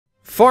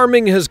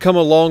Farming has come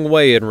a long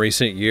way in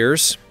recent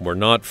years. We're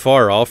not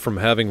far off from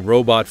having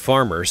robot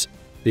farmers.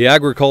 The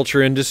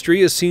agriculture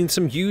industry has seen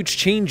some huge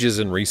changes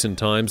in recent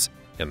times,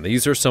 and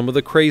these are some of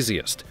the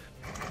craziest.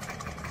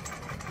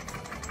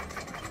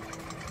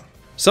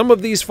 Some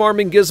of these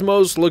farming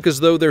gizmos look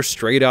as though they're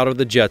straight out of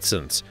the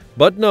Jetsons,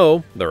 but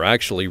no, they're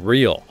actually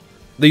real.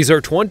 These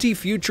are 20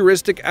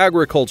 futuristic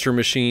agriculture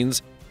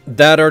machines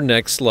that are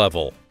next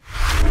level.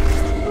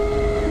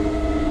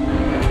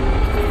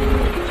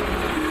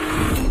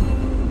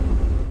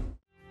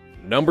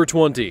 Number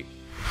 20.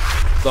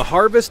 The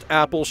Harvest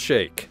Apple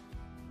Shake.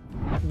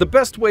 The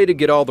best way to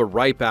get all the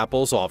ripe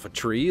apples off a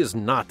tree is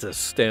not to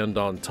stand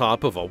on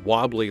top of a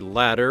wobbly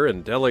ladder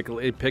and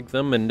delicately pick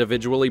them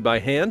individually by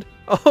hand.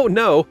 Oh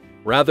no!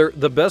 Rather,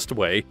 the best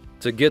way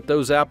to get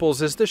those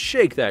apples is to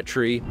shake that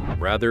tree,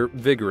 rather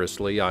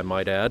vigorously, I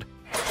might add.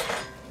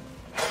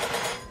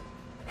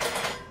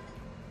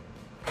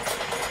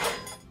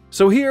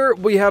 So here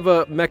we have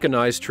a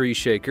mechanized tree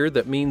shaker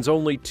that means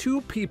only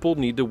 2 people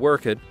need to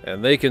work it,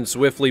 and they can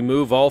swiftly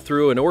move all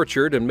through an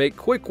orchard and make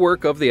quick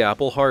work of the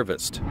apple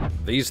harvest.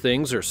 These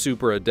things are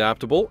super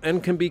adaptable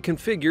and can be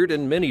configured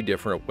in many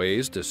different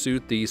ways to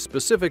suit the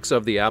specifics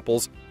of the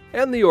apples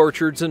and the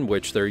orchards in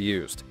which they're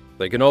used.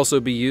 They can also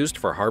be used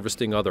for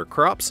harvesting other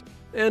crops,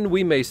 and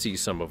we may see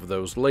some of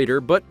those later,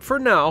 but for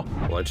now,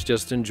 let's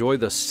just enjoy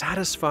the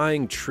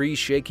satisfying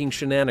tree-shaking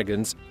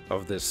shenanigans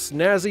of this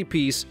snazzy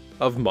piece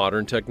of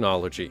modern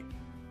technology.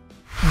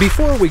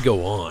 Before we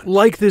go on,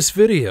 like this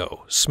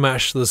video,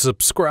 smash the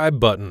subscribe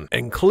button,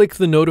 and click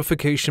the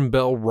notification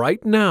bell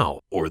right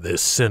now, or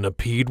this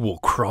centipede will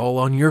crawl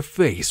on your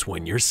face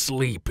when you're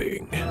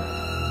sleeping.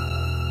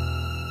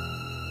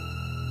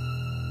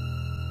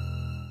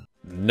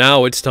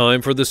 Now it's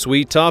time for the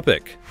sweet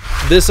topic.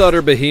 This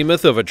utter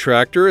behemoth of a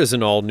tractor is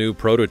an all-new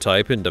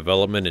prototype in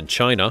development in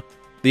China.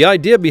 The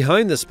idea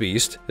behind this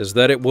beast is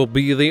that it will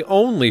be the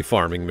only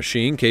farming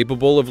machine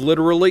capable of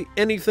literally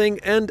anything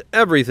and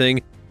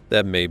everything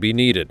that may be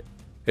needed.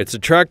 It's a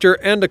tractor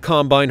and a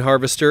combine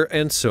harvester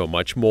and so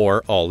much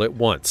more all at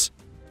once.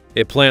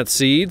 It plants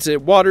seeds,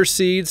 it waters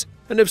seeds,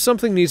 and if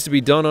something needs to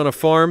be done on a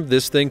farm,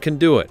 this thing can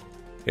do it.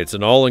 It's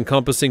an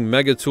all-encompassing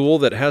mega tool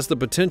that has the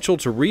potential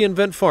to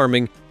reinvent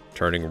farming,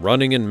 turning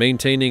running and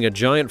maintaining a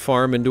giant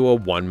farm into a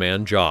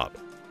one-man job.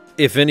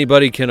 If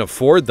anybody can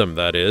afford them,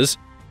 that is,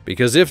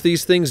 because if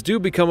these things do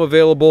become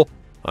available,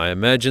 I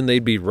imagine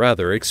they'd be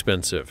rather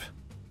expensive.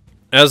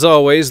 As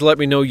always, let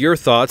me know your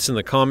thoughts in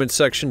the comments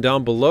section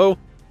down below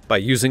by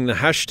using the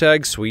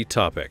hashtag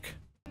 #SweetTopic.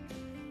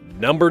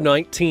 Number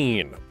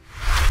 19.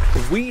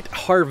 Wheat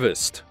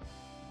Harvest.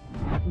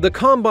 The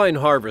combine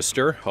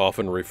harvester,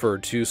 often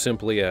referred to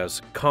simply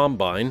as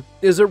combine,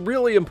 is a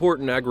really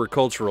important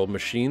agricultural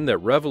machine that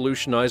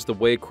revolutionized the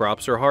way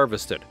crops are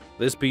harvested.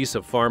 This piece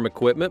of farm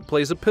equipment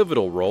plays a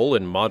pivotal role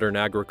in modern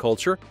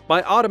agriculture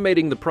by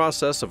automating the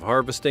process of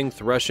harvesting,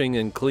 threshing,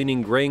 and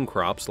cleaning grain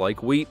crops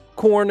like wheat,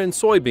 corn, and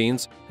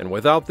soybeans, and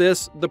without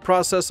this, the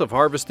process of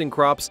harvesting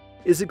crops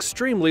is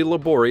extremely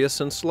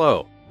laborious and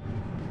slow.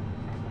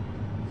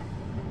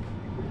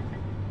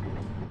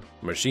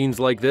 Machines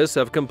like this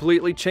have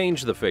completely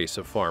changed the face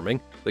of farming.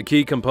 The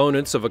key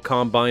components of a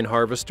combine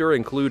harvester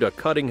include a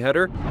cutting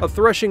header, a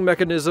threshing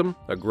mechanism,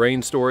 a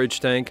grain storage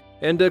tank,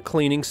 and a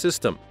cleaning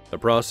system. The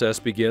process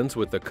begins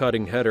with the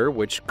cutting header,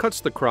 which cuts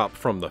the crop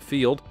from the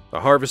field. The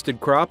harvested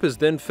crop is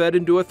then fed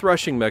into a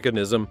threshing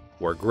mechanism,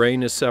 where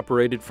grain is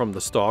separated from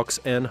the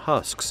stalks and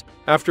husks.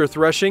 After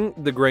threshing,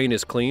 the grain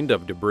is cleaned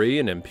of debris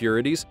and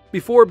impurities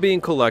before being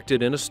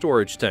collected in a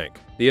storage tank.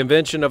 The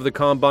invention of the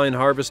combine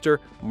harvester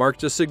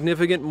marked a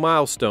significant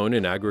milestone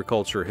in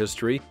agriculture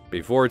history.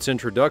 Before its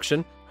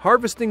introduction,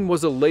 harvesting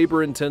was a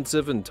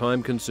labor-intensive and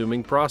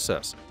time-consuming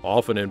process,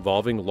 often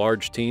involving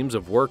large teams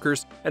of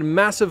workers and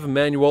massive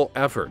manual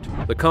effort.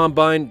 The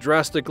combine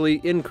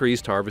drastically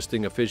increased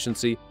harvesting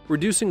efficiency,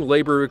 reducing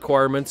labor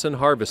requirements and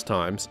harvest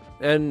times,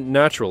 and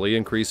naturally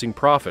increasing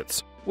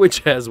profits,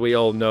 which, as we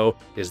all know,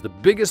 is the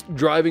biggest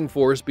driving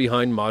force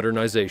behind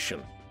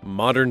modernization.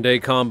 Modern-day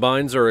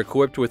combines are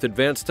equipped with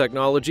advanced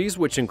technologies,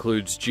 which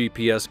includes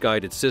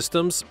GPS-guided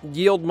systems,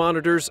 yield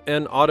monitors,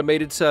 and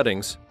automated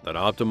settings that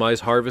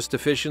optimize harvest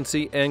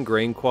efficiency and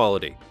grain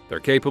quality. They're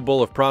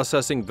capable of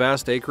processing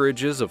vast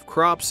acreages of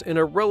crops in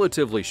a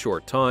relatively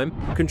short time,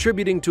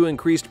 contributing to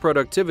increased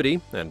productivity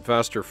and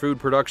faster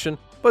food production.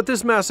 But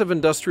this massive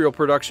industrial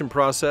production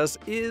process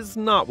is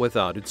not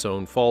without its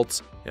own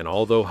faults, and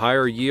although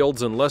higher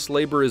yields and less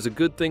labor is a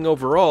good thing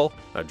overall,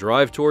 a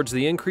drive towards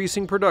the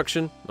increasing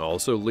production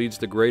also leads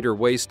to greater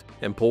waste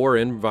and poor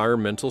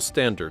environmental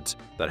standards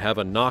that have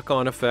a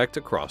knock-on effect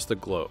across the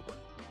globe.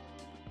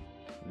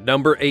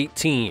 Number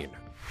 18.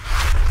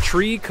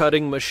 Tree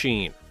Cutting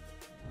Machine.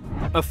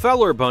 A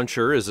feller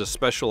buncher is a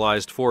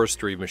specialized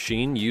forestry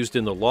machine used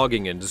in the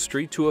logging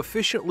industry to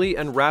efficiently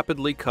and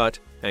rapidly cut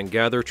and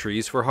gather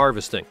trees for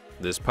harvesting.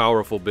 This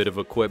powerful bit of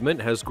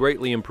equipment has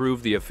greatly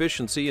improved the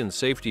efficiency and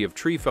safety of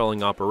tree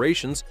felling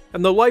operations,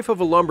 and the life of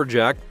a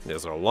lumberjack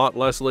is a lot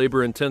less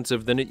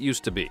labor-intensive than it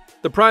used to be.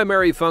 The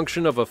primary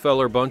function of a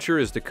feller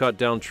buncher is to cut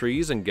down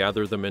trees and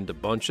gather them into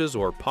bunches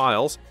or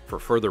piles for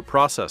further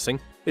processing.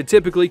 It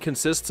typically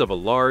consists of a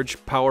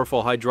large,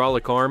 powerful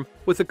hydraulic arm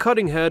with a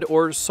cutting head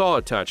or saw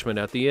attachment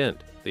at the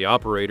end. The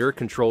operator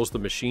controls the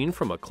machine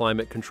from a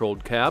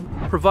climate-controlled cab,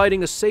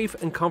 providing a safe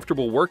and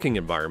comfortable working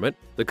environment.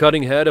 The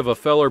cutting head of a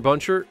feller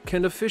buncher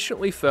can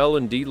efficiently fell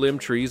and delimb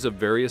trees of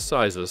various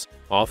sizes,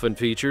 often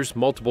features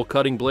multiple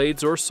cutting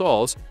blades or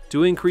saws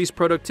to increase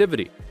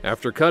productivity.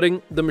 After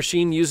cutting, the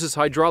machine uses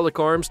hydraulic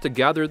arms to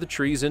gather the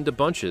trees into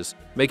bunches,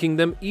 making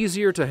them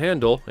easier to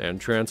handle and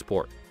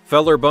transport.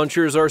 Feller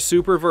bunchers are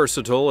super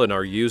versatile and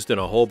are used in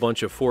a whole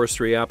bunch of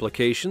forestry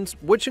applications,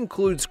 which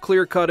includes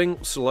clear cutting,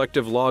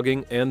 selective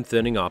logging, and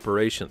thinning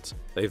operations.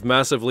 They've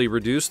massively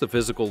reduced the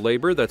physical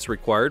labor that's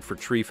required for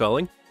tree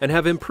felling and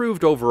have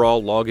improved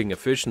overall logging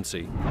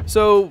efficiency.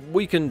 So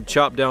we can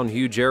chop down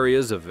huge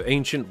areas of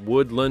ancient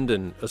woodland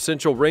and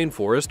essential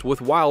rainforest with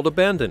wild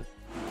abandon.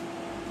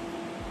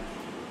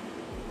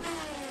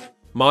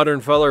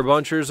 Modern feller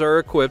bunchers are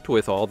equipped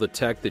with all the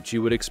tech that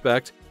you would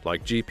expect,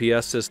 like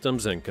GPS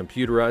systems and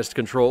computerized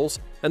controls,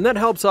 and that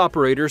helps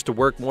operators to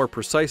work more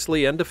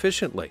precisely and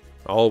efficiently.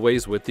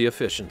 Always with the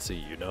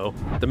efficiency, you know.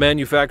 The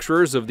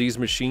manufacturers of these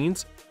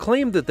machines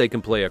claim that they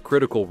can play a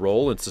critical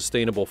role in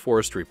sustainable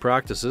forestry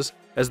practices,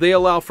 as they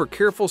allow for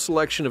careful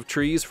selection of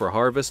trees for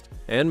harvest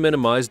and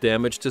minimize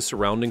damage to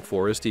surrounding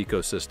forest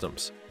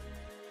ecosystems.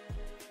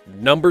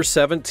 Number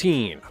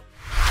 17.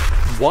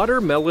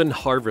 Watermelon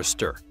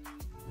Harvester.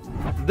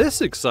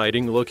 This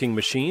exciting-looking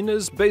machine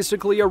is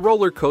basically a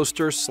roller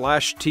coaster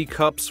 /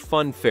 teacups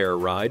fun fair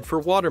ride for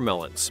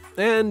watermelons.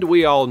 And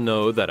we all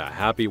know that a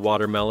happy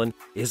watermelon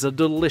is a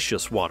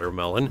delicious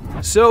watermelon,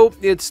 so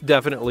it's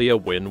definitely a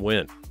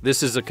win-win.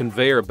 This is a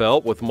conveyor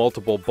belt with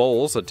multiple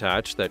bowls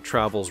attached that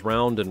travels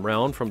round and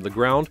round from the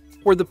ground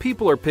where the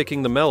people are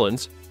picking the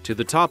melons to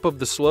the top of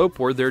the slope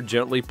where they're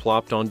gently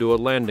plopped onto a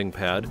landing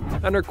pad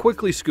and are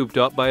quickly scooped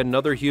up by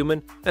another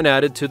human and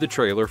added to the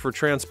trailer for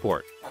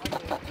transport.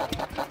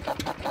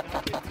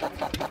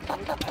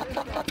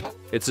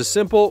 It's a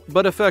simple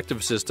but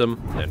effective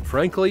system, and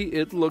frankly,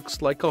 it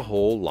looks like a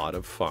whole lot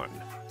of fun.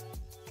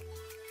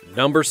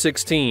 Number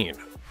 16.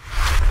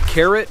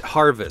 Carrot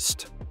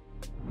Harvest.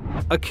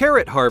 A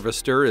carrot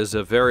harvester is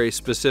a very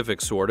specific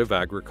sort of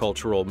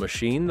agricultural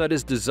machine that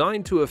is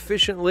designed to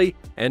efficiently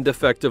and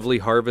effectively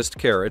harvest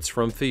carrots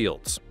from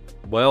fields.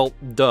 Well,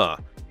 duh.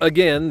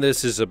 Again,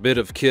 this is a bit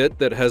of kit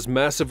that has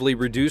massively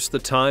reduced the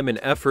time and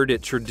effort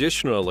it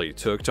traditionally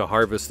took to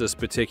harvest this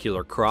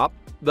particular crop.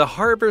 The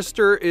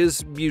harvester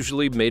is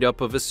usually made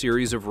up of a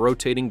series of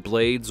rotating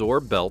blades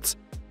or belts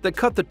that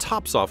cut the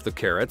tops off the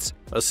carrots,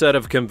 a set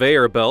of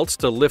conveyor belts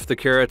to lift the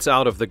carrots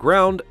out of the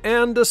ground,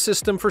 and a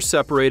system for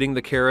separating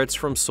the carrots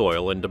from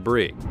soil and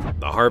debris.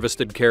 The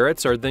harvested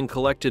carrots are then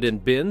collected in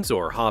bins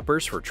or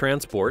hoppers for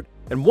transport,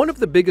 and one of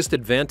the biggest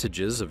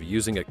advantages of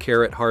using a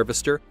carrot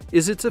harvester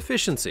is its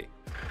efficiency.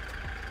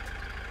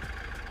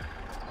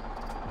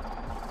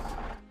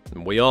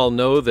 We all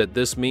know that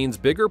this means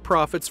bigger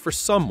profits for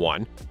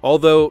someone,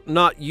 although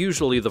not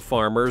usually the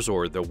farmers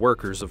or the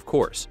workers, of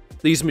course.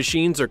 These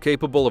machines are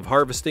capable of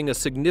harvesting a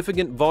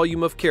significant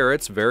volume of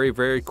carrots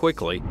very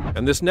quickly,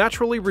 and this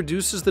naturally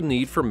reduces the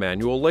need for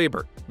manual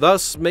labor,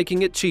 thus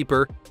making it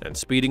cheaper and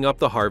speeding up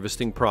the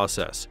harvesting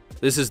process.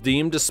 This is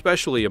deemed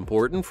especially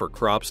important for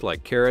crops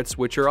like carrots,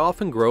 which are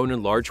often grown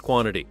in large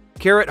quantity.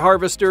 Carrot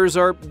harvesters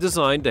are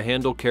designed to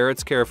handle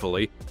carrots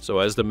carefully so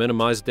as to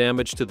minimize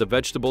damage to the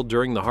vegetable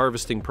during the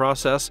harvesting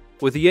process,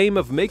 with the aim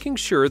of making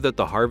sure that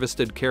the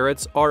harvested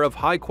carrots are of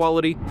high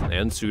quality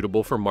and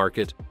suitable for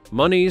market.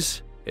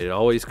 Monies, it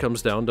always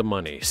comes down to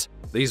monies.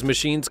 These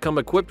machines come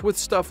equipped with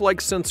stuff like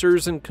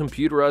sensors and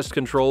computerized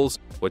controls,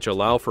 which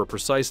allow for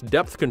precise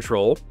depth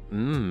control,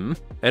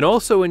 and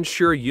also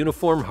ensure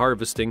uniform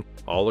harvesting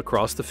all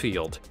across the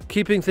field,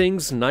 keeping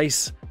things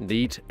nice,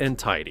 neat, and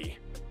tidy.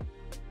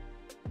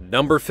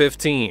 Number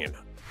 15.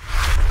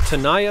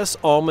 Tanias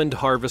Almond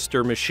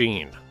Harvester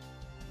Machine.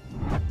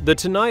 The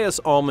Tanias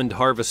Almond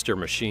Harvester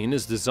Machine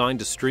is designed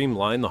to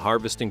streamline the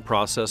harvesting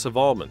process of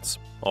almonds.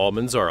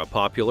 Almonds are a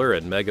popular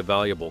and mega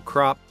valuable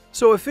crop,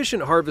 so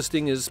efficient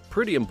harvesting is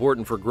pretty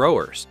important for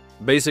growers.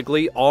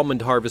 Basically,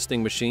 almond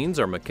harvesting machines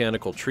are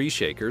mechanical tree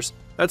shakers.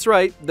 That's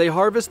right, they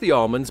harvest the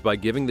almonds by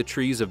giving the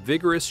trees a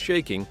vigorous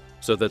shaking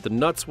so that the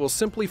nuts will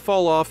simply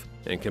fall off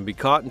and can be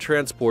caught and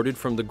transported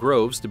from the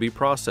groves to be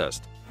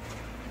processed.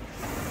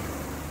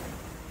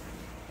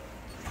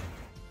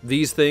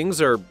 These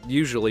things are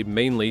usually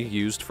mainly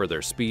used for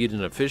their speed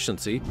and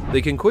efficiency. They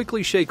can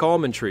quickly shake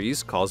almond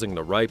trees, causing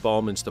the ripe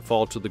almonds to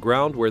fall to the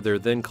ground where they're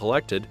then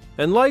collected.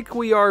 And like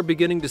we are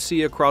beginning to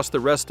see across the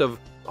rest of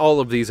all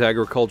of these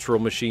agricultural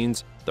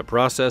machines, the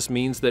process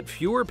means that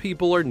fewer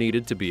people are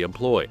needed to be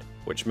employed,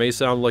 which may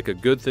sound like a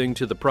good thing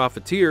to the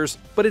profiteers,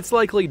 but it's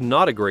likely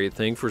not a great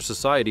thing for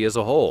society as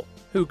a whole.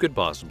 Who could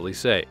possibly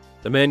say?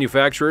 The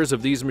manufacturers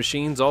of these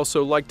machines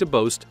also like to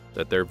boast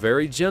that they're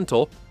very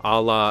gentle, a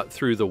la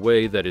through the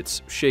way that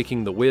it's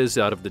shaking the whiz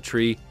out of the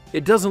tree.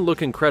 It doesn't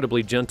look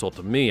incredibly gentle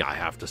to me, I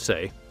have to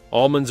say.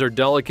 Almonds are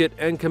delicate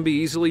and can be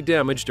easily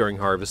damaged during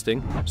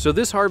harvesting, so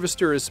this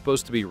harvester is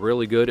supposed to be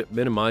really good at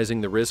minimizing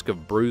the risk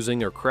of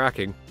bruising or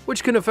cracking,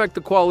 which can affect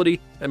the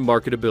quality and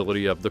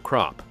marketability of the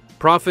crop.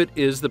 Profit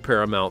is the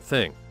paramount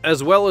thing.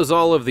 As well as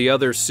all of the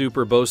other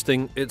super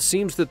boasting, it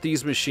seems that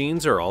these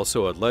machines are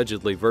also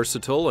allegedly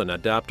versatile and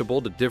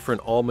adaptable to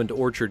different almond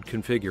orchard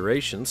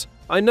configurations.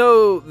 I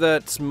know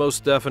that's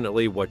most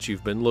definitely what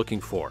you've been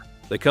looking for.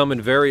 They come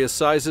in various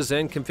sizes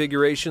and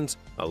configurations,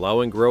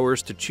 allowing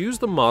growers to choose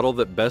the model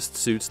that best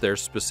suits their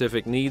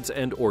specific needs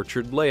and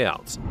orchard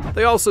layouts.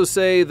 They also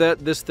say that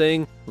this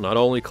thing not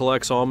only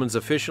collects almonds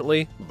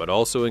efficiently, but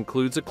also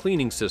includes a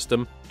cleaning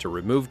system to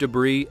remove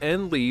debris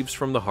and leaves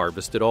from the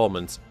harvested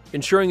almonds,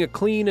 ensuring a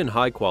clean and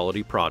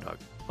high-quality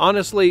product.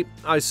 Honestly,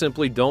 I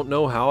simply don't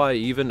know how I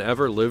even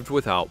ever lived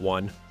without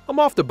one. I'm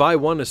off to buy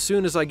one as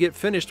soon as I get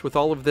finished with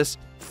all of this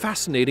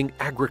fascinating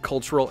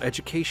agricultural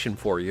education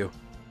for you.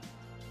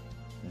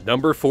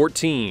 Number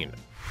 14.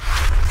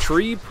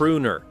 Tree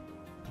Pruner.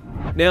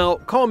 Now,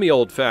 call me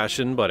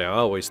old-fashioned, but I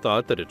always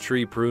thought that a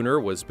tree pruner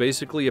was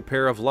basically a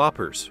pair of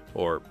loppers,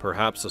 or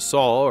perhaps a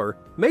saw, or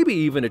maybe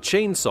even a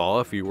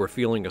chainsaw if you were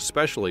feeling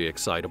especially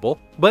excitable.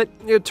 But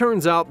it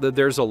turns out that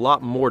there's a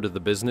lot more to the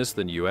business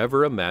than you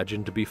ever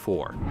imagined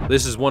before.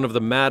 This is one of the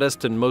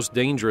maddest and most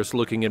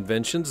dangerous-looking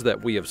inventions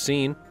that we have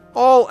seen.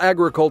 All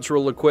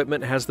agricultural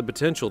equipment has the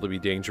potential to be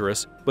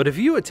dangerous, but if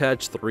you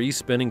attach 3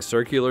 spinning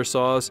circular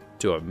saws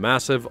to a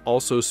massive,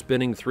 also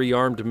spinning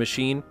 3-armed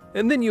machine,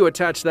 and then you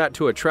attach that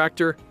to a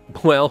tractor,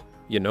 well,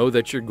 you know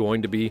that you're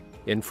going to be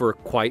in for a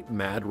quite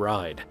mad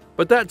ride.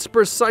 But that's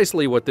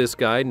precisely what this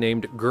guy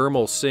named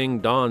Gurmal Singh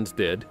Dons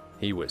did.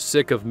 He was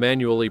sick of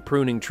manually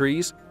pruning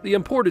trees. The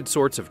imported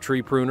sorts of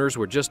tree pruners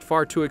were just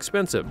far too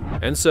expensive,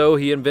 and so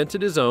he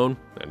invented his own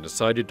and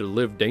decided to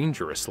live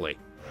dangerously.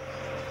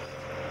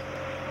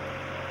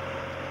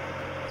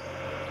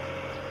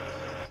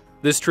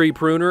 This tree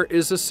pruner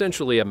is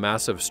essentially a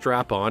massive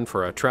strap-on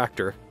for a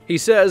tractor. He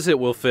says it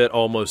will fit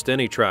almost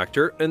any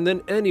tractor, and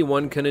then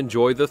anyone can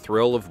enjoy the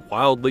thrill of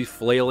wildly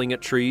flailing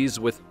at trees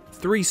with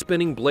 3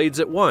 spinning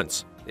blades at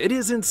once. It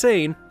is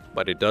insane,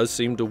 but it does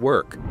seem to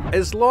work.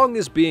 As long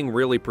as being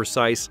really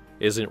precise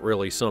isn't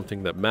really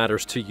something that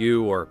matters to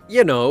you or,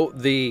 you know,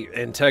 the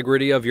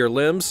integrity of your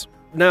limbs.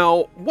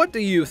 Now, what do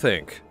you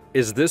think?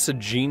 Is this a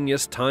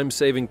genius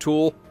time-saving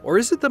tool, or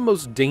is it the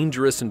most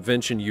dangerous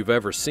invention you've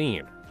ever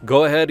seen?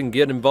 Go ahead and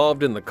get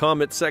involved in the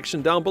comment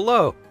section down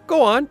below.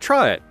 Go on,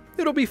 try it.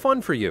 It'll be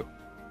fun for you.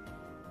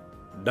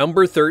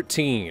 Number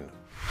 13.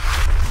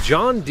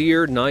 John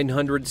Deere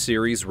 900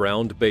 Series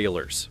Round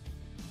Balers.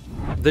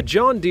 The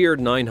John Deere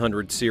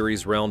 900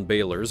 Series round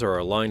balers are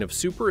a line of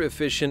super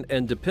efficient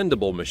and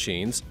dependable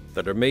machines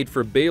that are made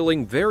for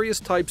baling various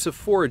types of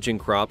foraging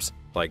crops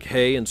like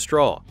hay and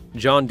straw.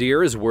 John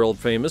Deere is world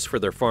famous for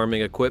their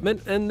farming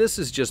equipment, and this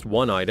is just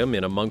one item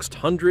in amongst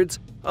hundreds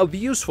of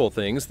useful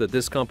things that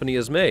this company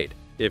has made,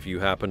 if you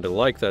happen to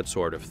like that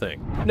sort of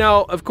thing.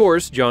 Now, of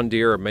course, John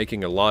Deere are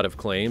making a lot of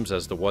claims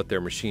as to what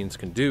their machines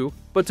can do,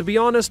 but to be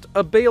honest,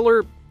 a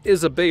baler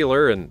is a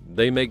baler and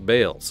they make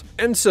bales.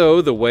 And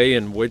so the way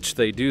in which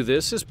they do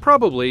this is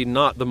probably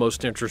not the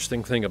most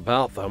interesting thing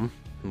about them.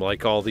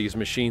 Like all these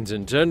machines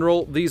in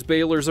general, these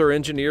balers are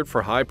engineered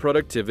for high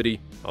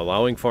productivity,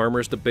 allowing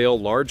farmers to bale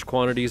large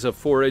quantities of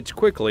forage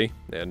quickly,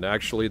 and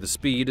actually the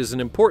speed is an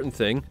important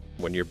thing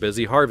when you're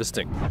busy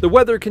harvesting. The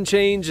weather can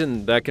change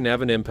and that can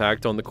have an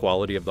impact on the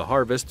quality of the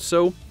harvest,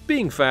 so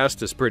being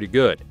fast is pretty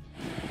good.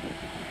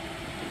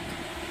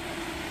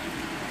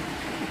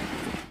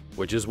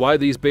 Which is why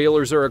these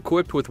balers are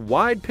equipped with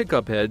wide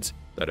pickup heads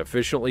that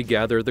efficiently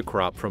gather the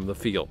crop from the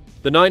field.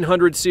 The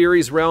 900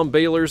 series round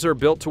balers are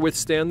built to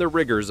withstand the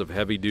rigors of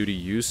heavy-duty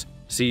use,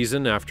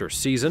 season after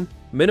season,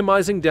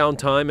 minimizing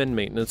downtime and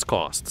maintenance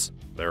costs.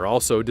 They're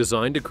also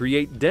designed to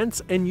create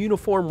dense and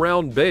uniform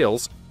round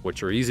bales,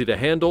 which are easy to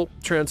handle,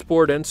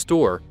 transport, and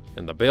store,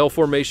 and the bale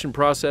formation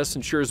process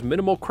ensures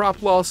minimal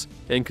crop loss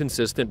and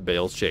consistent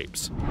bale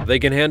shapes. They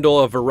can handle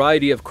a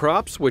variety of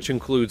crops, which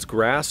includes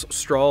grass,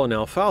 straw, and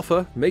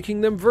alfalfa,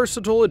 making them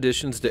versatile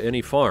additions to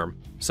any farm.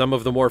 Some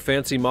of the more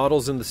fancy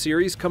models in the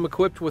series come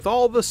equipped with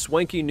all the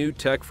swanky new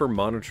tech for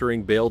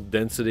monitoring bale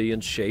density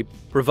and shape,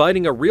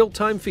 providing a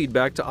real-time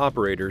feedback to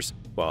operators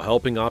while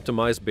helping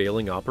optimize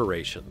baling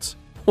operations.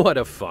 What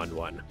a fun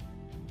one!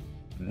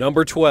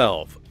 Number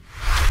 12.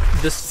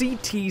 The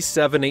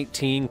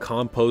CT718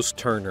 Compost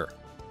Turner.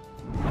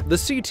 The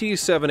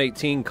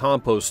CT718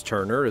 compost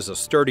turner is a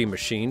sturdy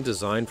machine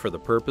designed for the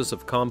purpose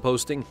of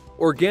composting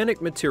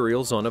organic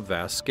materials on a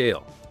vast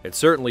scale. It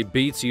certainly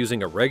beats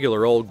using a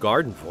regular old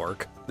garden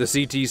fork. The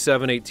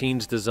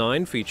CT718's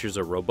design features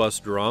a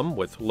robust drum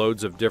with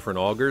loads of different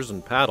augers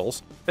and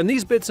paddles, and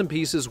these bits and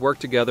pieces work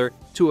together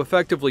to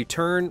effectively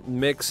turn,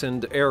 mix,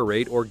 and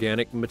aerate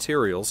organic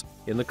materials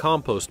in the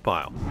compost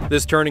pile.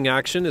 This turning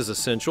action is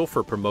essential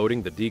for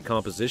promoting the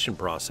decomposition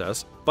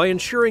process by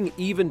ensuring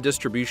even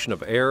distribution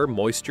of air,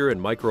 moisture,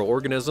 and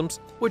microorganisms,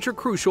 which are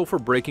crucial for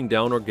breaking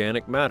down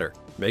organic matter,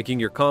 making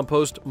your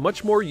compost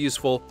much more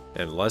useful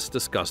and less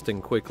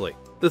disgusting quickly.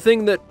 The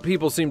thing that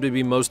people seem to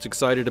be most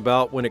excited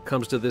about when it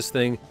comes to this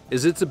thing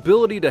is its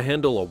ability to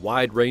handle a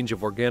wide range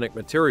of organic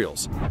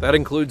materials. That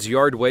includes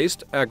yard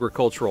waste,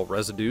 agricultural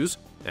residues,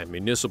 and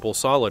municipal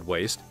solid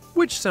waste,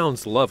 which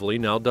sounds lovely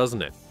now,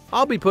 doesn't it?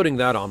 I'll be putting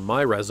that on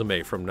my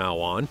resume from now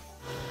on.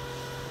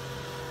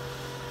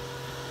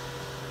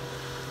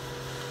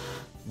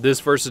 This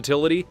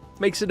versatility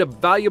makes it a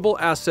valuable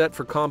asset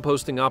for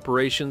composting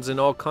operations in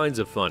all kinds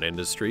of fun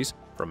industries,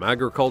 from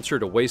agriculture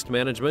to waste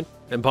management,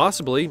 and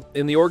possibly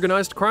in the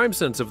organized crime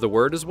sense of the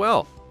word as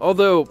well.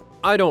 Although,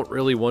 I don't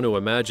really want to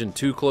imagine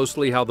too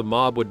closely how the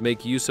mob would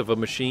make use of a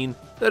machine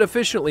that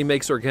efficiently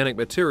makes organic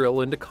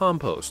material into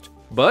compost.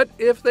 But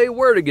if they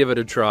were to give it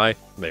a try,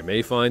 they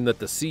may find that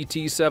the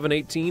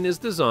CT718 is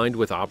designed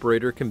with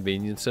operator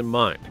convenience in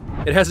mind.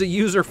 It has a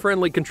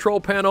user-friendly control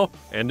panel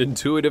and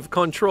intuitive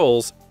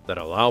controls that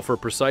allow for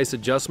precise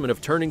adjustment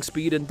of turning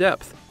speed and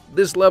depth.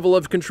 This level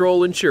of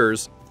control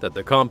ensures that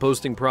the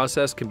composting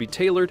process can be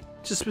tailored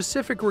to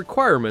specific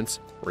requirements,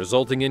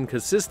 resulting in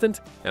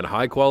consistent and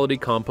high-quality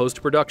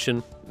compost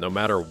production, no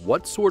matter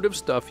what sort of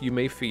stuff you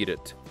may feed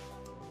it.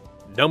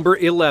 Number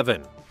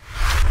 11.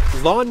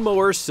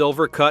 Lawnmower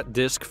Silver Cut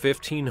Disc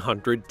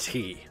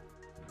 1500T.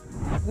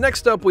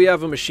 Next up, we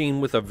have a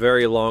machine with a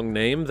very long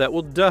name that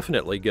will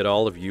definitely get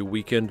all of you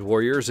weekend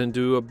warriors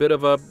into a bit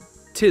of a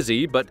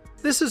tizzy, but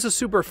this is a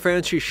super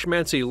fancy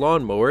schmancy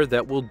lawnmower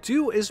that will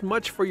do as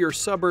much for your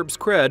suburbs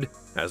cred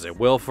as it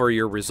will for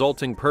your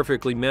resulting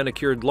perfectly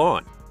manicured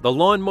lawn. The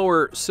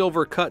Lawnmower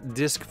Silver Cut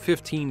Disc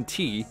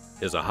 15T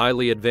is a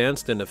highly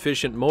advanced and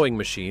efficient mowing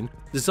machine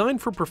designed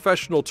for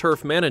professional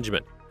turf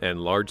management and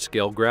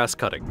large-scale grass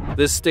cutting.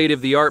 This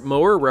state-of-the-art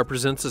mower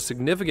represents a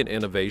significant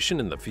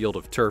innovation in the field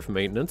of turf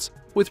maintenance,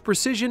 with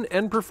precision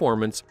and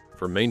performance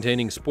for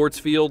maintaining sports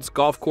fields,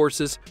 golf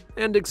courses,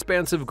 and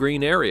expansive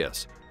green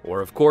areas.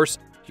 Or, of course,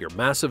 your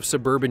massive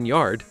suburban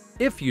yard,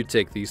 if you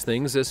take these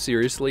things as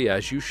seriously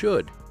as you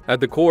should. At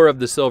the core of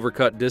the Silver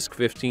Cut Disc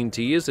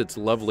 15T is its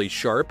lovely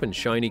sharp and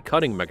shiny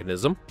cutting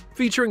mechanism,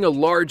 featuring a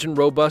large and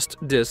robust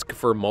disc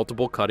for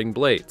multiple cutting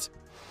blades.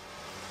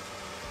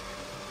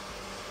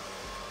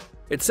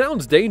 It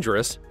sounds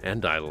dangerous,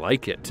 and I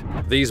like it.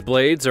 These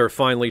blades are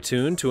finely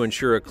tuned to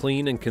ensure a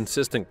clean and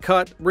consistent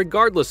cut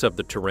regardless of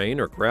the terrain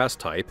or grass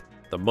type.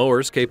 The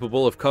mower's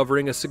capable of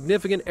covering a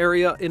significant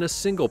area in a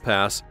single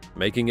pass,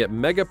 making it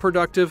mega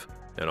productive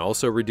and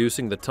also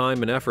reducing the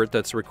time and effort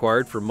that's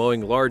required for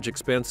mowing large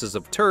expanses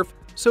of turf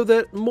so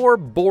that more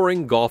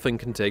boring golfing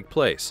can take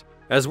place.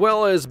 As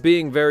well as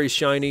being very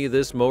shiny,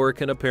 this mower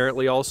can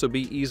apparently also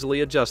be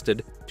easily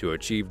adjusted to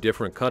achieve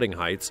different cutting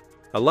heights,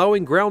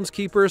 allowing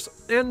groundskeepers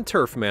and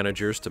turf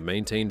managers to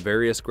maintain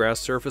various grass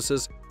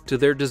surfaces to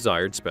their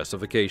desired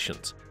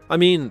specifications. I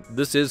mean,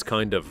 this is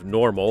kind of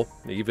normal,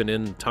 even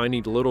in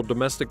tiny little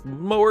domestic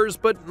mowers,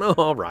 but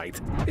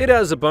alright. It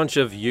has a bunch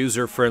of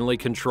user-friendly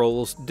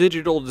controls,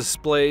 digital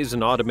displays,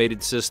 and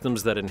automated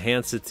systems that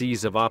enhance its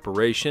ease of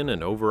operation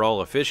and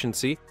overall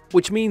efficiency,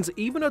 which means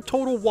even a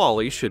total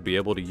Wally should be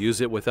able to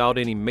use it without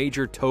any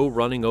major toe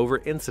running over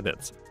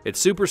incidents. Its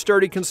super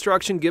sturdy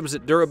construction gives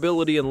it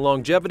durability and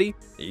longevity,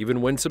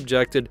 even when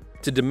subjected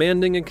to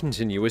demanding and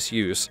continuous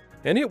use.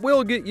 And it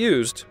will get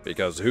used,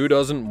 because who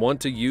doesn't want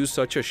to use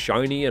such a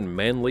shiny and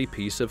manly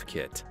piece of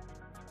kit?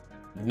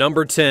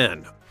 Number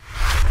 10.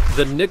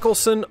 The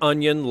Nicholson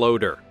Onion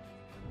Loader.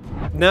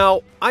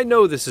 Now, I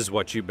know this is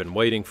what you've been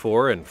waiting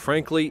for, and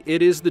frankly,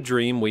 it is the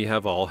dream we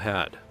have all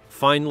had.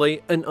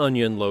 Finally, an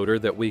onion loader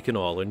that we can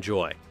all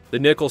enjoy. The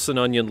Nicholson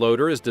Onion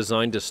Loader is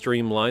designed to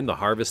streamline the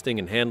harvesting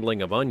and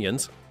handling of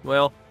onions.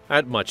 Well,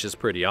 that much is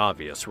pretty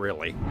obvious,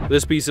 really.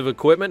 This piece of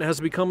equipment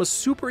has become a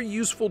super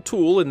useful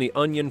tool in the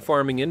onion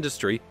farming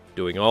industry,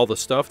 doing all the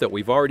stuff that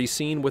we've already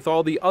seen with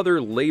all the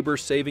other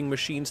labor-saving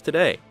machines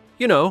today.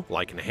 You know,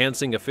 like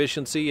enhancing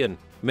efficiency and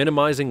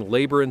minimizing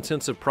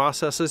labor-intensive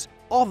processes,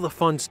 all the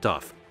fun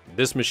stuff.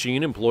 This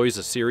machine employs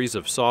a series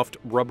of soft,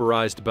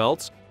 rubberized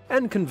belts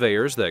and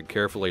conveyors that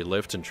carefully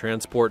lift and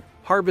transport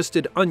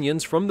harvested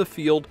onions from the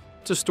field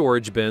to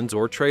storage bins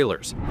or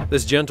trailers.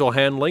 This gentle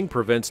handling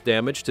prevents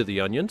damage to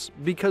the onions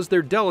because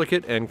they're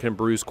delicate and can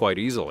bruise quite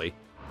easily.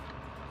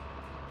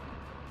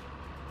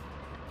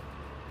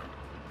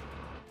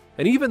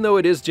 And even though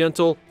it is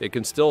gentle, it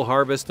can still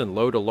harvest and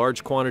load a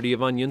large quantity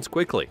of onions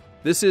quickly.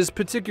 This is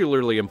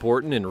particularly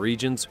important in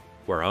regions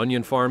where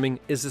onion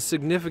farming is a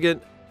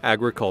significant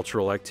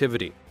agricultural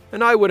activity.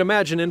 And I would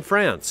imagine in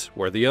France,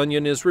 where the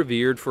onion is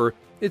revered for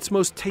its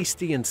most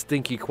tasty and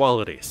stinky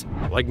qualities.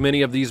 Like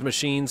many of these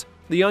machines,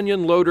 the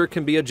onion loader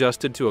can be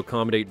adjusted to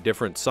accommodate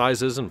different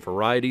sizes and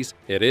varieties.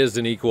 It is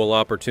an equal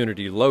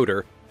opportunity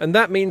loader, and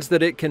that means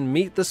that it can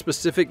meet the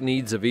specific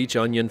needs of each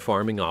onion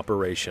farming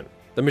operation.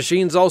 The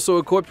machine's also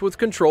equipped with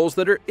controls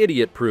that are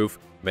idiot-proof,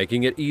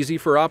 making it easy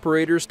for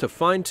operators to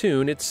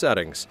fine-tune its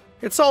settings.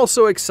 It's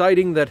also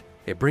exciting that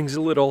it brings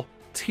a little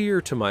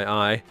tear to my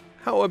eye.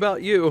 How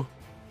about you?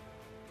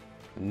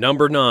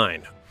 Number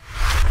 9.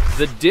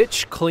 The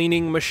Ditch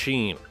Cleaning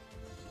Machine.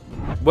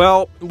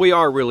 Well, we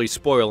are really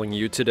spoiling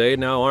you today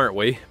now, aren't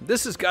we?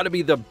 This has got to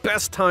be the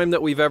best time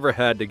that we've ever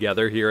had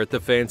together here at the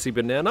Fancy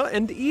Banana,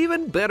 and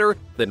even better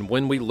than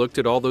when we looked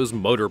at all those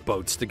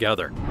motorboats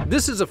together.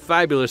 This is a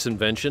fabulous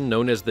invention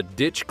known as the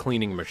Ditch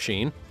Cleaning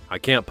Machine. I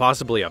can't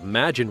possibly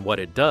imagine what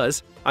it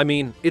does. I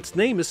mean, its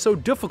name is so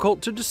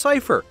difficult to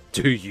decipher.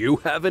 Do you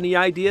have any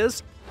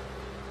ideas?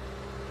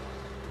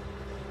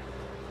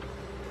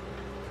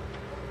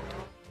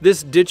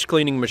 This ditch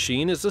cleaning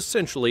machine is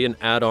essentially an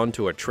add-on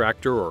to a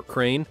tractor or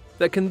crane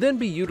that can then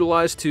be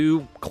utilized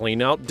to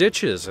clean out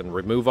ditches and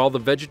remove all the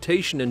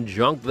vegetation and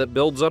junk that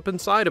builds up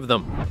inside of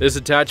them. This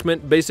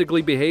attachment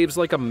basically behaves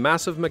like a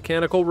massive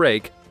mechanical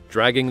rake,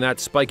 dragging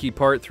that spiky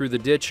part through the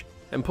ditch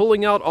and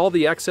pulling out all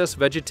the excess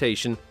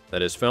vegetation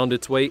that has found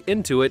its way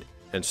into it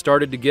and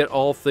started to get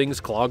all things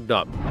clogged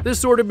up. This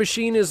sort of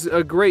machine is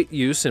a great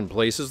use in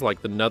places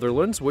like the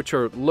Netherlands, which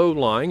are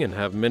low-lying and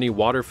have many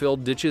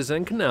water-filled ditches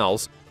and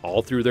canals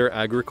all through their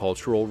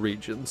agricultural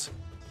regions.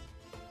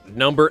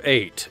 Number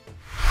 8.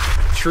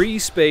 Tree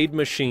Spade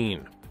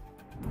Machine.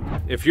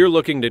 If you're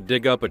looking to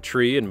dig up a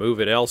tree and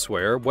move it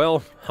elsewhere,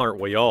 well,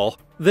 aren't we all?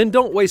 Then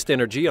don't waste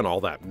energy on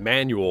all that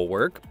manual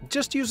work,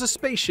 just use a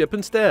spaceship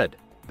instead.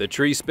 The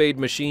Tree Spade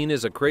Machine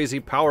is a crazy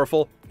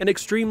powerful and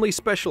extremely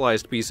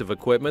specialized piece of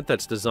equipment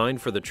that's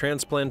designed for the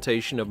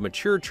transplantation of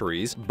mature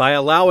trees by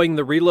allowing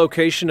the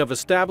relocation of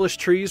established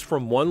trees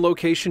from one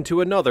location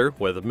to another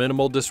with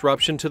minimal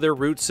disruption to their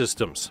root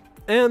systems.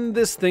 And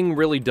this thing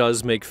really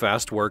does make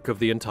fast work of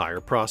the entire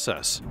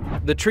process.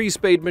 The Tree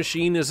Spade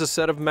Machine is a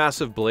set of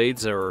massive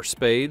blades or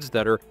spades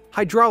that are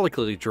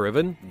hydraulically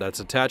driven that's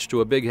attached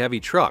to a big heavy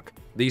truck.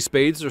 These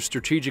spades are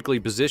strategically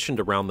positioned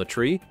around the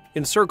tree,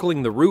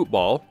 encircling the root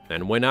ball,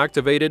 and when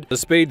activated, the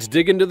spades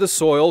dig into the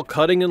soil,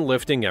 cutting and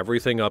lifting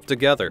everything up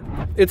together.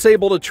 It's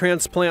able to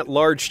transplant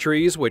large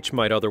trees, which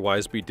might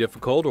otherwise be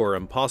difficult or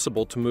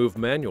impossible to move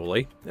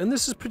manually, and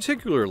this is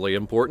particularly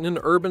important in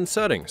urban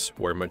settings,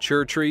 where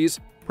mature trees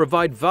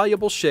provide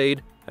valuable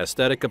shade,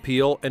 aesthetic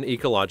appeal, and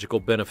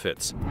ecological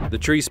benefits. The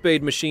Tree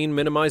Spade Machine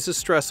minimizes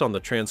stress on the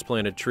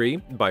transplanted tree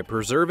by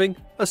preserving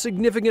a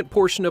significant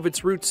portion of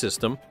its root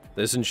system.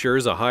 This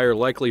ensures a higher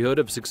likelihood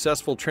of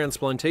successful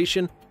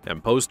transplantation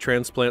and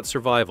post-transplant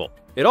survival.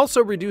 It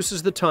also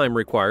reduces the time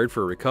required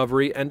for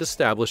recovery and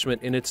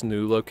establishment in its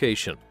new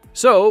location.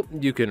 So,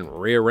 you can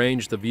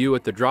rearrange the view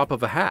at the drop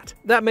of a hat.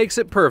 That makes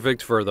it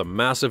perfect for the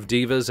massive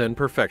divas and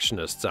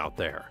perfectionists out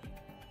there.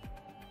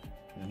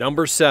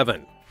 Number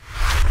 7.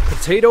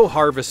 Potato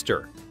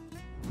Harvester.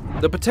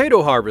 The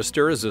potato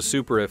harvester is a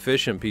super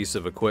efficient piece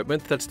of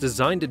equipment that's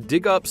designed to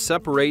dig up,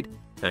 separate,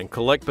 and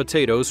collect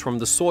potatoes from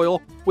the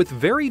soil with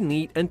very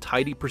neat and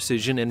tidy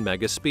precision and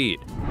mega speed.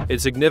 It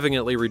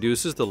significantly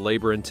reduces the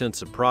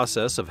labor-intensive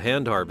process of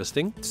hand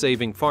harvesting,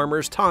 saving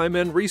farmers time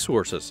and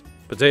resources.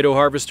 Potato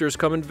harvesters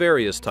come in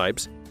various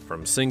types,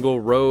 from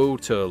single-row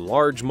to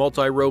large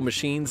multi-row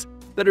machines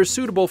that are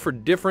suitable for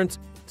different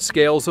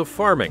scales of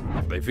farming.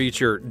 They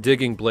feature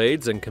digging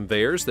blades and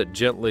conveyors that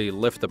gently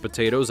lift the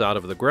potatoes out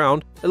of the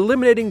ground,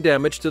 eliminating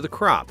damage to the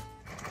crop.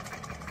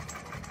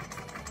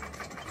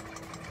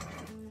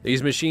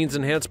 These machines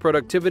enhance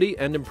productivity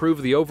and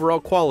improve the overall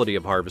quality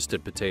of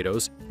harvested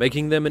potatoes,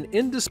 making them an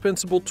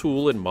indispensable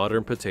tool in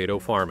modern potato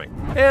farming.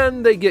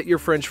 And they get your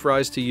French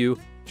fries to you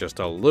just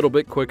a little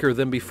bit quicker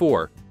than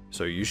before,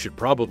 so you should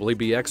probably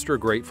be extra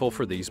grateful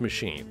for these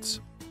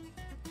machines.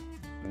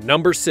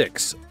 Number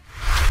 6.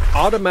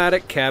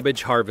 Automatic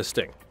Cabbage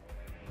Harvesting.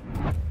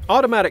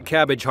 Automatic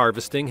cabbage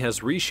harvesting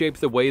has reshaped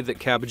the way that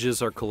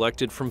cabbages are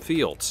collected from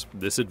fields.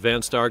 This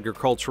advanced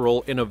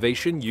agricultural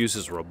innovation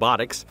uses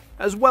robotics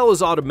as well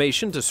as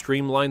automation to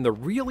streamline the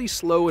really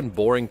slow and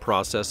boring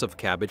process of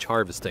cabbage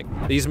harvesting.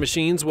 These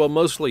machines will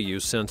mostly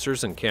use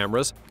sensors and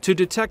cameras to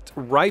detect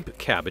ripe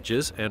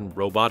cabbages and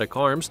robotic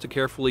arms to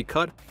carefully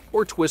cut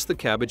or twist the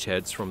cabbage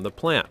heads from the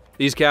plant.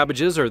 These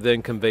cabbages are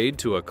then conveyed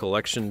to a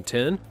collection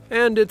tin,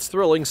 and it's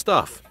thrilling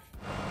stuff.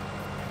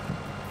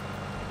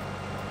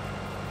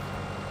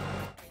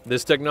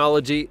 This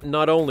technology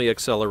not only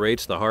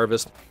accelerates the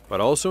harvest,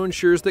 but also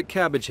ensures that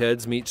cabbage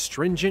heads meet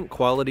stringent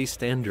quality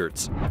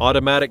standards.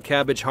 Automatic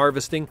cabbage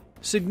harvesting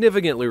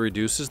significantly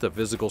reduces the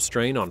physical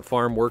strain on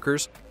farm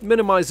workers,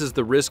 minimizes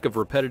the risk of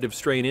repetitive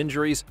strain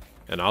injuries,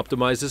 and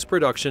optimizes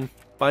production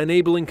by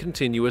enabling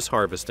continuous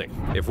harvesting.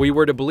 If we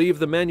were to believe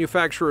the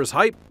manufacturer's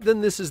hype,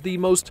 then this is the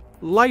most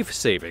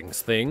life-saving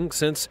thing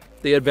since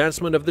the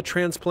advancement of the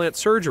transplant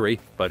surgery,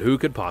 but who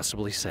could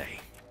possibly say?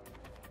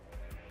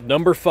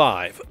 Number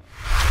 5.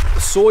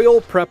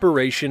 Soil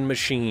Preparation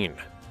Machine.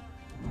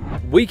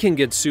 We can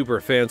get super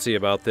fancy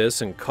about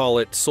this and call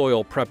it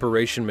soil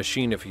preparation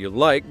machine if you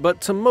like, but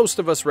to most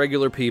of us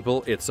regular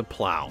people, it's a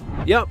plow.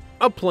 Yep,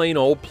 a plain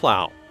old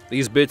plow.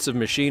 These bits of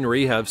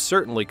machinery have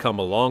certainly come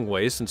a long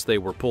way since they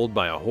were pulled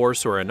by a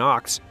horse or an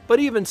ox, but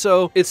even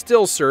so, it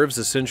still serves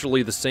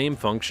essentially the same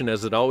function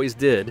as it always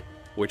did,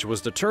 which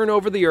was to turn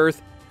over the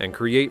earth and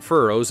create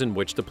furrows in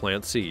which to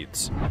plant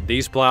seeds.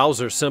 These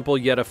plows are simple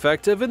yet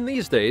effective, and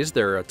these days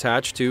they're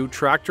attached to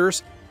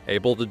tractors,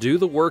 able to do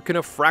the work in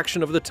a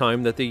fraction of the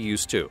time that they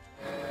used to.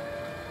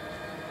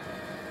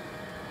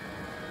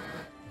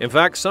 In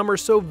fact, some are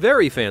so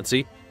very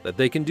fancy that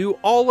they can do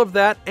all of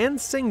that and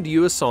sing to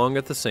you a song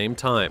at the same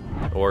time.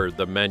 Or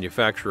the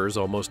manufacturers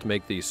almost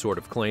make these sort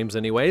of claims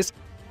anyways.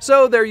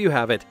 So there you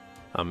have it,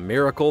 a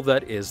miracle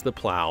that is the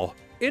plow.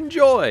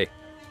 Enjoy!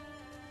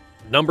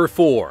 Number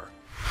 4.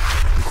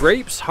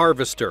 Grapes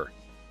Harvester.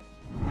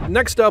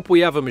 Next up, we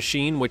have a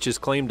machine which is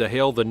claimed to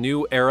hail the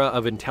new era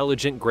of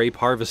intelligent grape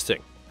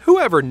harvesting.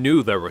 Whoever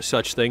knew there were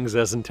such things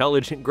as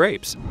intelligent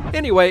grapes?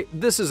 Anyway,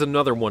 this is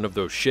another one of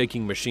those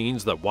shaking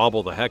machines that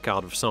wobble the heck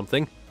out of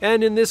something,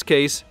 and in this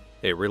case,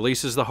 it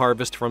releases the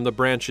harvest from the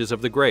branches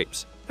of the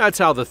grapes. That's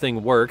how the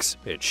thing works.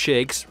 It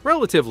shakes,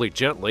 relatively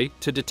gently,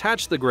 to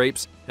detach the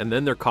grapes, and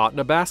then they're caught in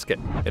a basket.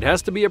 It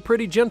has to be a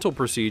pretty gentle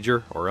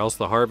procedure, or else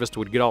the harvest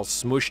would get all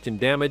smooshed and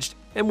damaged,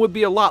 and would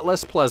be a lot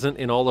less pleasant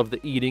in all of the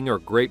eating or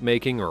grape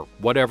making or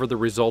whatever the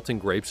resulting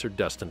grapes are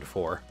destined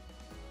for.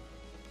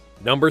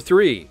 Number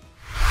 3.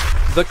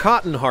 The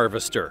Cotton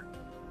Harvester.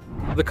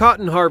 The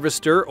cotton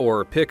harvester,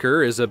 or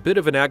picker, is a bit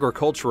of an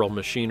agricultural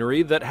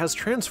machinery that has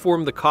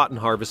transformed the cotton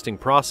harvesting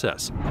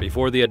process.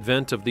 Before the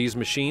advent of these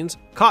machines,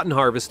 cotton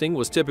harvesting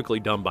was typically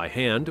done by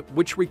hand,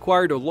 which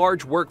required a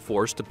large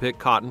workforce to pick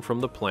cotton from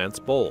the plant's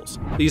bolls.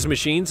 These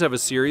machines have a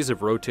series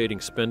of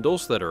rotating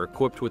spindles that are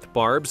equipped with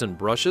barbs and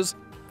brushes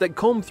that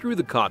comb through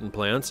the cotton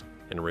plants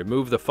and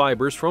remove the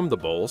fibers from the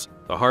bolls.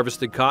 The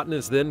harvested cotton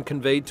is then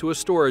conveyed to a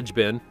storage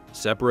bin,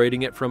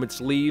 separating it from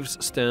its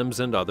leaves, stems,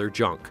 and other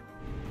junk.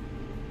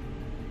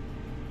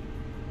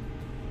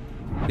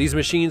 These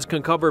machines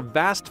can cover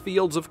vast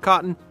fields of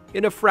cotton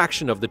in a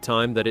fraction of the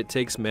time that it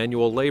takes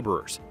manual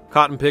laborers.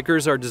 Cotton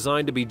pickers are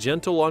designed to be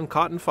gentle on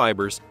cotton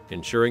fibers,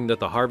 ensuring that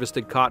the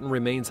harvested cotton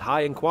remains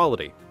high in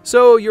quality.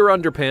 So your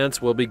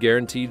underpants will be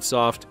guaranteed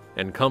soft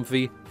and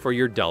comfy for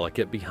your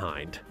delicate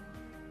behind.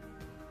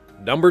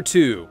 Number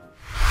 2.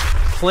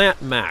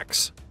 Plant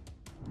Max.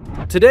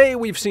 Today,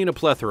 we've seen a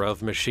plethora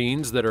of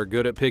machines that are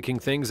good at picking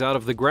things out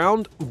of the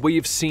ground.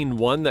 We've seen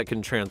one that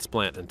can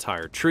transplant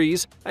entire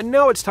trees, and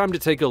now it's time to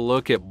take a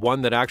look at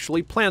one that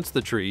actually plants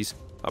the trees,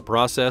 a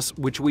process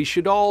which we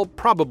should all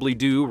probably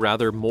do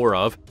rather more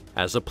of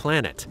as a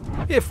planet.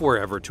 If we're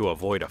ever to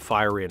avoid a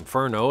fiery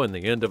inferno and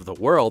the end of the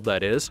world,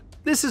 that is.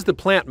 This is the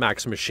Plant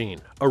Max machine,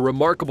 a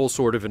remarkable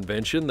sort of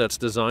invention that's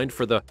designed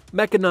for the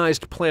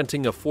mechanized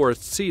planting of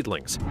forest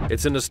seedlings.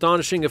 It's an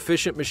astonishing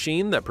efficient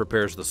machine that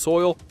prepares the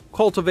soil,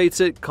 cultivates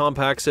it,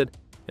 compacts it,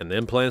 and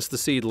then plants the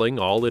seedling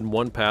all in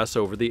one pass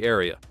over the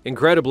area.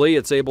 Incredibly,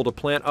 it's able to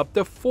plant up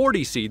to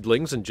 40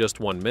 seedlings in just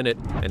 1 minute,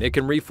 and it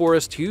can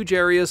reforest huge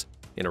areas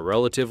in a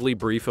relatively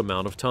brief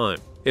amount of time.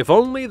 If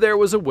only there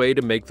was a way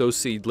to make those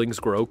seedlings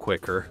grow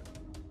quicker.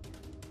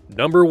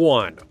 Number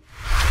 1.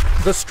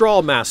 The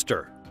Straw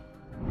Master.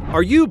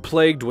 Are you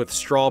plagued with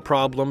straw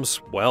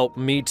problems? Well,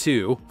 me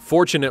too.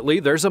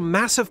 Fortunately, there's a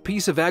massive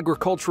piece of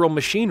agricultural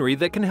machinery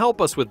that can help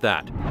us with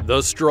that.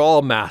 The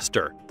Straw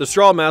Master. The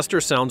Straw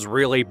Master sounds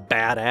really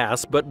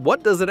badass, but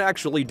what does it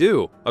actually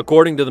do?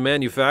 According to the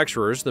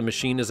manufacturers, the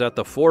machine is at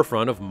the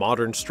forefront of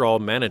modern straw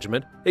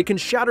management. It can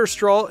shatter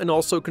straw and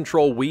also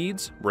control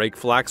weeds, rake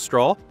flax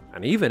straw,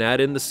 and even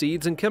add in the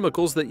seeds and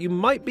chemicals that you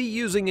might be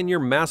using in your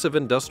massive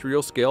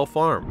industrial scale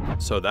farm.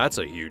 So that's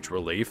a huge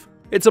relief.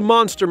 It's a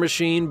monster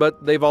machine,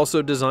 but they've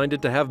also designed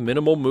it to have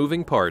minimal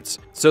moving parts,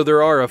 so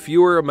there are a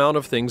fewer amount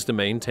of things to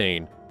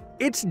maintain.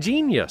 It's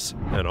genius,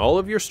 and all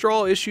of your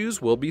straw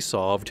issues will be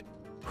solved.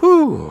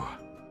 Whew!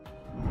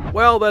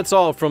 Well, that's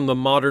all from the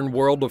modern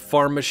world of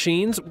farm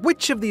machines.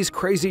 Which of these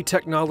crazy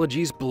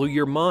technologies blew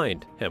your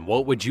mind, and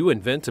what would you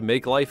invent to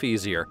make life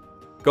easier?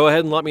 Go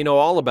ahead and let me know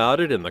all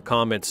about it in the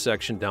comments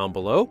section down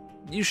below.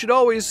 You should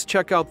always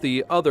check out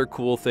the other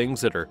cool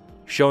things that are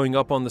showing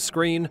up on the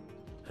screen,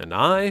 and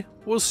I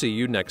will see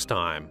you next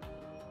time.